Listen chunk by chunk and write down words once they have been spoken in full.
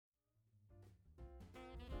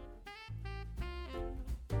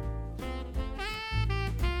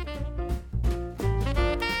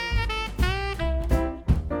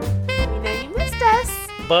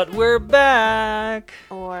But we're back!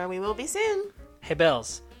 Or we will be soon. Hey,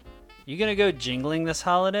 Bells, you gonna go jingling this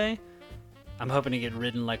holiday? I'm hoping to get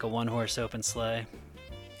ridden like a one-horse open sleigh.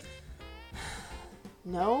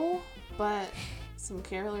 No, but some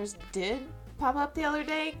carolers did pop up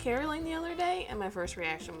caroling the other day, and my first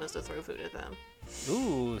reaction was to throw food at them.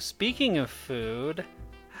 Ooh, speaking of food,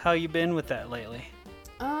 how you been with that lately?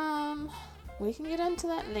 We can get into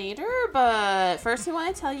that later, but first we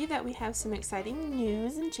want to tell you that we have some exciting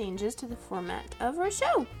news and changes to the format of our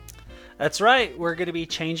show. That's right, we're going to be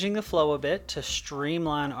changing the flow a bit to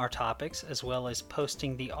streamline our topics as well as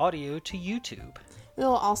posting the audio to YouTube. We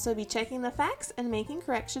will also be checking the facts and making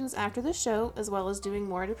corrections after the show, as well as doing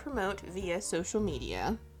more to promote via social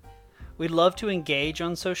media. We'd love to engage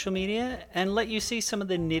on social media and let you see some of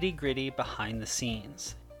the nitty-gritty behind the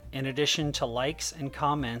scenes. In addition to likes and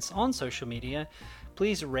comments on social media,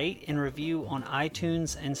 please rate and review on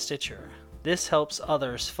iTunes and Stitcher. This helps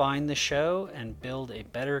others find the show and build a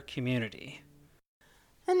better community.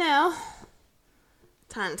 And now,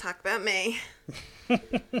 time to talk about me.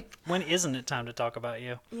 When isn't it time to talk about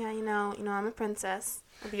you? Yeah, you know, I'm a princess.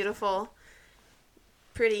 A beautiful,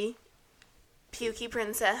 pretty, pukey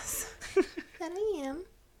princess. That I am.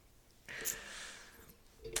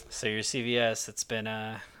 So your CVS, it's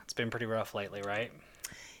been pretty rough lately, right?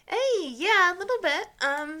 Hey, yeah, a little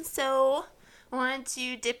bit. So I wanted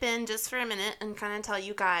to dip in just for a minute and kind of tell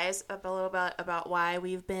you guys a little bit about why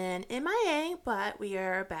we've been MIA, but we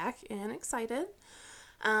are back and excited.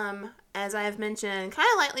 As I have mentioned kind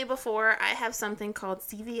of lightly before, I have something called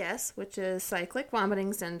CVS, which is cyclic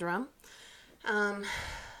vomiting syndrome. A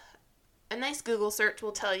nice Google search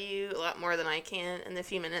will tell you a lot more than I can in the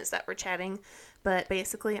few minutes that we're chatting. But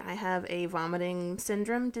basically, I have a vomiting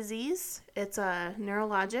syndrome disease. It's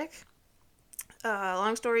neurologic.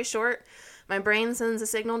 Long story short, my brain sends a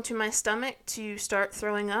signal to my stomach to start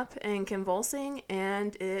throwing up and convulsing,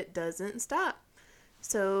 and it doesn't stop.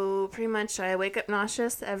 So pretty much I wake up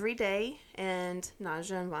nauseous every day, and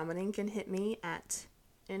nausea and vomiting can hit me at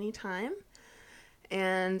any time.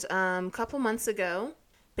 And a couple months ago,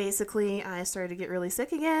 basically I started to get really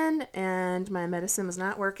sick again, and my medicine was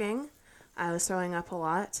not working. I was throwing up a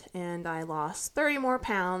lot, and I lost 30 more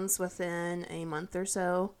pounds within a month or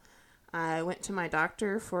so. I went to my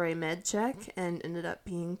doctor for a med check and ended up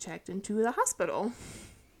being checked into the hospital.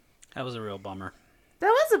 That was a real bummer. That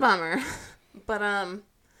was a bummer. But,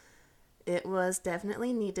 it was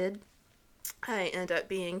definitely needed. I ended up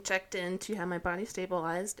being checked in to have my body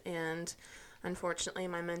stabilized, and unfortunately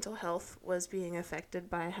my mental health was being affected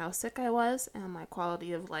by how sick I was, and my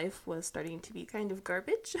quality of life was starting to be kind of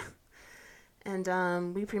garbage.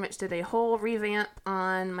 And we pretty much did a whole revamp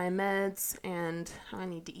on my meds and how I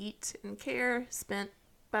need to eat and care. Spent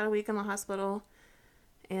about a week in the hospital,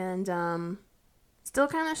 and still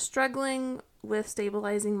kind of struggling with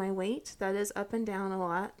stabilizing my weight. That is up and down a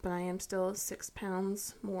lot, but I am still 6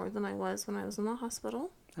 pounds more than I was when I was in the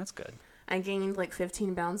hospital. That's good. I gained like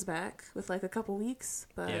 15 pounds back with like a couple weeks.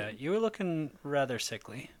 But yeah, you were looking rather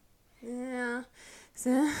sickly. Yeah.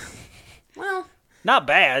 So, well, not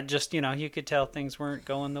bad, just, you could tell things weren't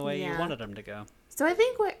going the way you wanted them to go. So I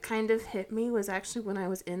think what kind of hit me was actually when I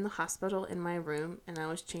was in the hospital in my room and I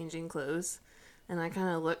was changing clothes, and I kind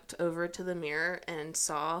of looked over to the mirror and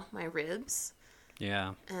saw my ribs.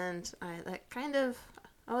 Yeah. And I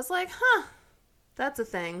was like, that's a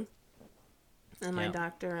thing. And my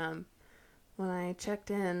doctor, when I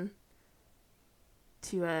checked in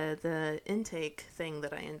to the intake thing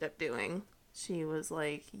that I ended up doing, she was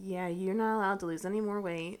like, yeah, you're not allowed to lose any more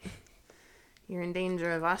weight. You're in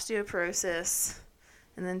danger of osteoporosis.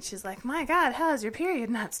 And then she's like, my God, how has your period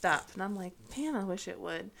not stopped? And I'm like, man, I wish it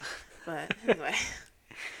would. But anyway.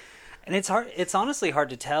 And it's honestly hard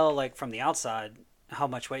to tell, like, from the outside how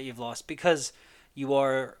much weight you've lost, because you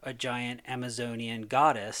are a giant Amazonian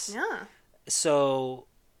goddess. Yeah. So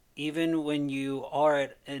even when you are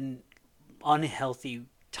at an unhealthy,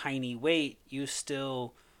 tiny weight, you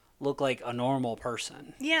still look like a normal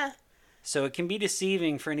person. Yeah. So it can be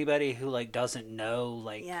deceiving for anybody who doesn't know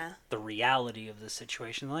the reality of the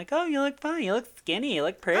situation. Like, oh, you look fine, you look skinny, you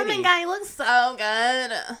look pretty. Oh my God, you look so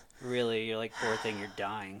good. Really, you're like, poor thing, you're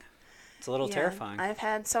dying. It's a little terrifying. I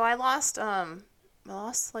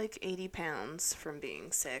lost like 80 pounds from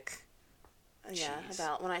being sick. Yeah,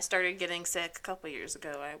 about when I started getting sick a couple years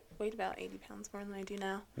ago, I weighed about 80 pounds more than I do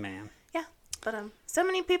now. Man. Yeah, but so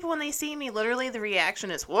many people when they see me, literally the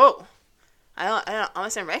reaction is, "Whoa, I don't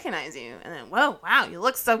almost didn't recognize you," and then, "Whoa, wow, you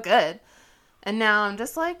look so good," and now I'm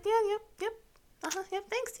just like, "Yeah, yep,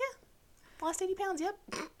 thanks, yeah, lost 80 pounds, yep."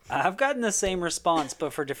 I've gotten the same response,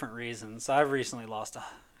 but for different reasons. I've recently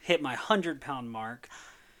hit my 100-pound mark,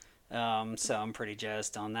 So I'm pretty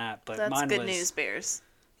jazzed on that. But That's mine good was, news, bears.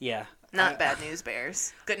 Yeah. Not bad news,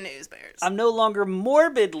 bears. Good news, bears. I'm no longer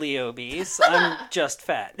morbidly obese. I'm just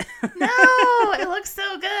fat. No, it looks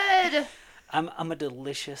so good. I'm a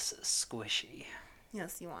delicious squishy.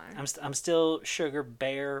 Yes, you are. I'm still Sugar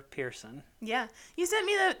Bear Pearson. Yeah. You sent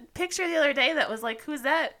me the picture the other day that was like, who's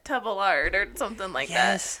that tub of lard or something like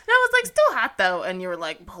Yes. that. And I was like, still hot though. And you were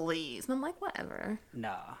like, please. And I'm like, whatever.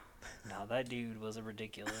 No, that dude was a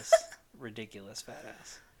ridiculous, ridiculous fat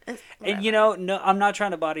ass. Whatever. And no, I'm not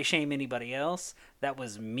trying to body shame anybody else. That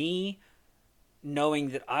was me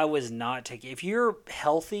knowing that I was not taking. If you're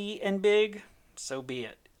healthy and big, so be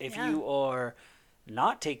it. If you are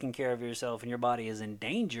not taking care of yourself and your body is in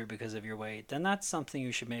danger because of your weight, then that's something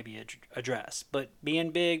you should maybe address. But being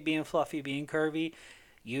big, being fluffy, being curvy,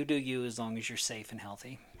 you do you as long as you're safe and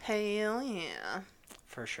healthy. Hell yeah.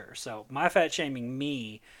 For sure. So my fat shaming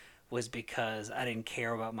me was because I didn't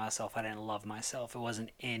care about myself. I didn't love myself. It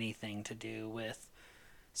wasn't anything to do with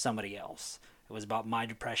somebody else. It was about my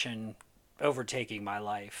depression overtaking my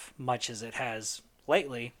life, much as it has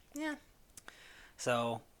lately. Yeah.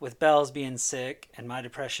 So with Belle's being sick and my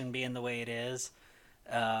depression being the way it is,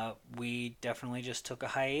 we definitely just took a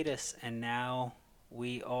hiatus, and now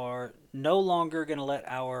we are no longer going to let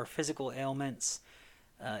our physical ailments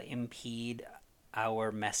impede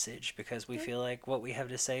our message, because we feel like what we have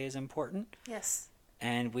to say is important. Yes.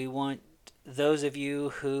 And we want those of you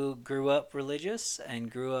who grew up religious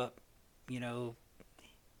and grew up,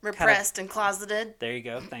 Repressed and closeted. There you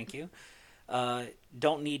go. Thank you.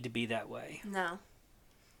 Don't need to be that way. No.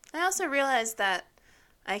 I also realized that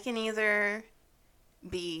I can either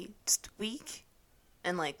be just weak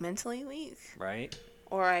and like mentally weak. Right.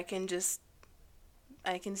 Or I can still,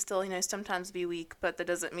 sometimes be weak, but that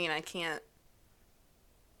doesn't mean I can't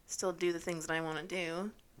still do the things that I want to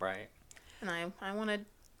do. Right. And I want to,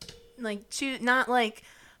 choose, not like,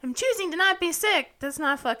 I'm choosing to not be sick. That's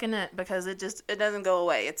not fucking it, because it doesn't go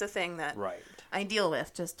away. It's a thing that Right. I deal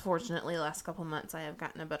with. Just fortunately, the last couple months I have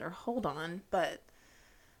gotten a better hold on, but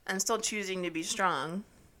I'm still choosing to be strong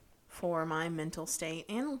for my mental state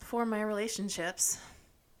and for my relationships.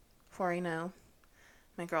 For,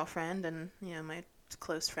 my girlfriend and, my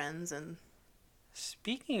close friends. And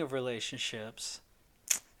speaking of relationships,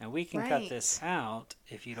 and we can cut Right. this out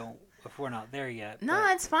if we're not there yet. No,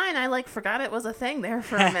 it's fine. I forgot it was a thing there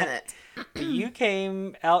for a minute. But you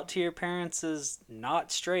came out to your parents as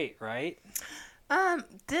not straight, right?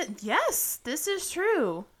 Yes, this is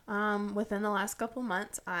true. Within the last couple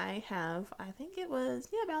months, I think it was,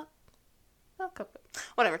 about a couple,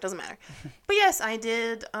 whatever, it doesn't matter. But yes, I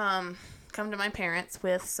did, come to my parents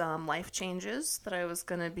with some life changes that I was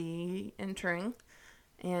going to be entering,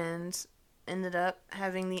 and ended up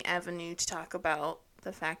having the avenue to talk about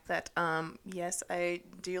the fact that, yes, I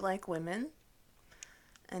do like women,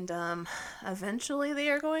 and, eventually they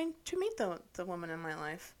are going to meet the woman in my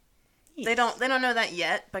life. Yes. They don't know that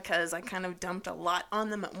yet, because I kind of dumped a lot on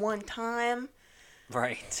them at one time.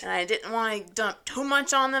 Right. And I didn't want to dump too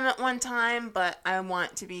much on them at one time, but I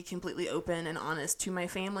want to be completely open and honest to my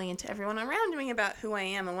family and to everyone around me about who I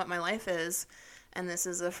am and what my life is. And this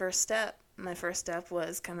is the first step. My first step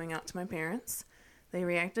was coming out to my parents. They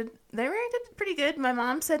reacted pretty good. My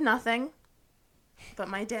mom said nothing, but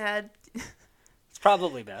my dad... It's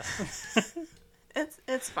probably best.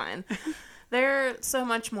 It's fine. They're so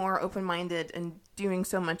much more open-minded and doing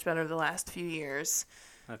so much better the last few years.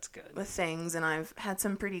 That's good. With things, and I've had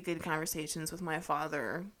some pretty good conversations with my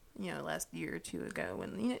father, last year or two ago.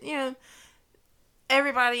 And,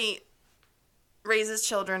 everybody raises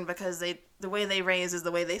children because the way they raise is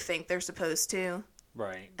the way they think they're supposed to.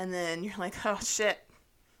 Right. And then you're like, oh, shit.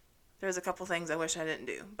 There's a couple things I wish I didn't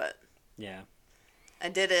do, but Yeah. I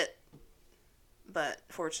did it. But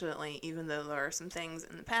fortunately, even though there are some things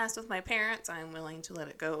in the past with my parents, I'm willing to let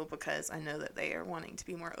it go because I know that they are wanting to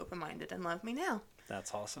be more open-minded and love me now.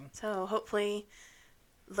 That's awesome. So hopefully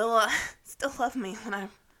they'll still love me when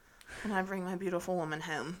I bring my beautiful woman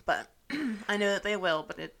home. But I know that they will,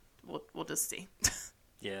 but we'll just see.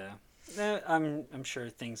 Yeah. I'm sure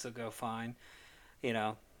things will go fine.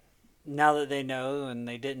 Now that they know and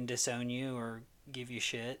they didn't disown you or give you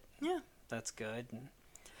shit. Yeah. That's good. And,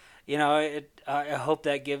 I hope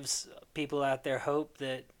that gives people out there hope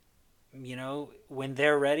that, when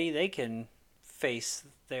they're ready, they can face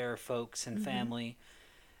their folks and family.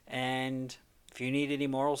 And if you need any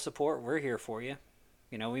moral support, we're here for you.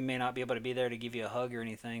 We may not be able to be there to give you a hug or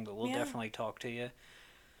anything, but we'll definitely talk to you.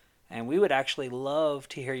 And we would actually love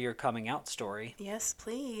to hear your coming out story. Yes,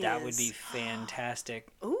 please. That would be fantastic.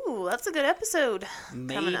 Ooh, that's a good episode.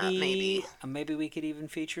 Coming up, maybe we could even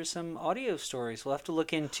feature some audio stories. We'll have to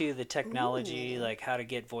look into the technology, like how to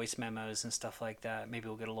get voice memos and stuff like that. Maybe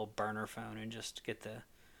we'll get a little burner phone and just get the...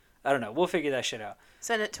 I don't know. We'll figure that shit out.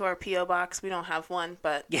 Send it to our P.O. box. We don't have one,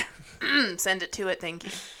 but yeah, send it to it. Thank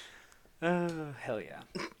you. Oh, hell yeah.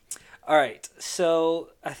 All right, so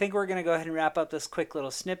I think we're going to go ahead and wrap up this quick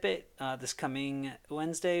little snippet. This coming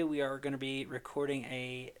Wednesday, we are going to be recording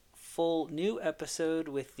a full new episode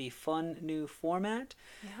with the fun new format.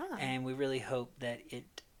 Yeah. And we really hope that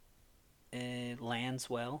it lands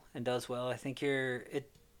well and does well. I think it's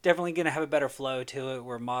definitely going to have a better flow to it.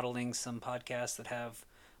 We're modeling some podcasts that have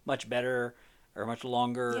much better or much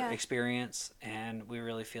longer experience, and we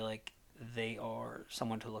really feel like they are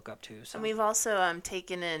someone to look up to. So. And we've also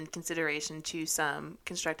taken in consideration to some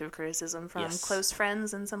constructive criticism from close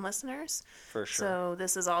friends and some listeners. For sure. So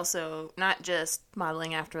this is also not just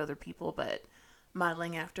modeling after other people, but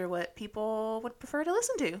modeling after what people would prefer to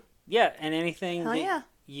listen to. Yeah, and anything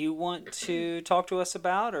you want to talk to us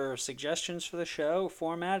about or suggestions for the show,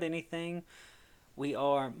 format, anything, we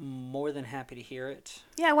are more than happy to hear it.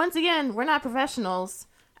 Yeah, once again, we're not professionals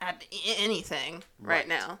at anything right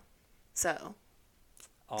now. So,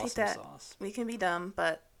 awesome take that. Sauce. We can be dumb,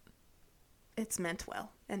 but it's meant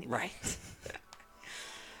well. Anyway. Right.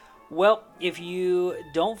 Well, if you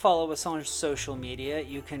don't follow us on social media,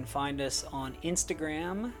 you can find us on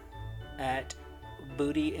Instagram at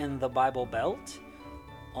Booty in the Bible Belt.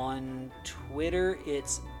 On Twitter,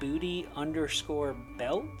 it's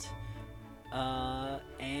booty_belt.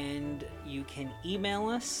 And you can email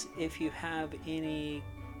us if you have any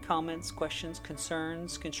comments, questions,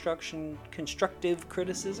 concerns, constructive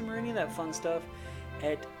criticism, or any of that fun stuff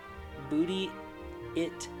at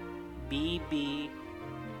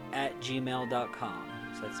boottyitbb@gmail.com.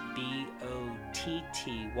 So that's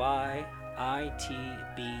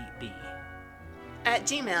BOTTYITBB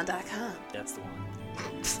 @gmail.com. That's the one.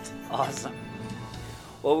 Awesome.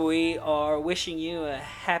 Well, we are wishing you a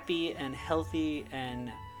happy and healthy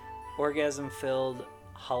and orgasm-filled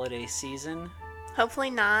holiday season. Hopefully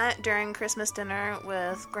not during Christmas dinner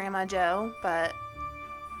with Grandma Joe, but...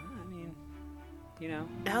 I mean, you know.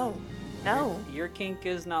 No. Your kink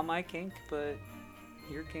is not my kink, but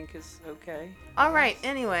your kink is okay. All right,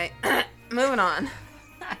 anyway, moving on.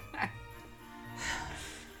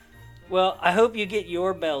 Well, I hope you get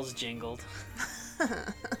your bells jingled. You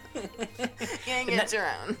can get your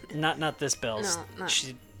own. Not this bells. No, not.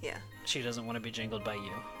 She doesn't want to be jingled by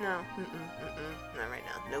you. No, not right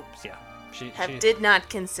now. Nope. Yeah. She did not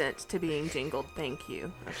consent to being jingled. Thank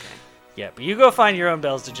you. Okay. Yeah, but you go find your own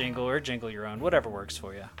bells to jingle or jingle your own, whatever works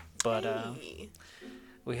for you. But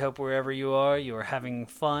we hope wherever you are having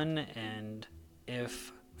fun, and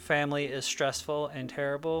if family is stressful and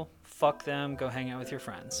terrible, fuck them, go hang out with your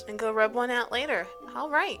friends. And go rub one out later. All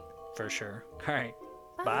right. For sure. All right.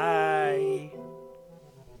 Bye.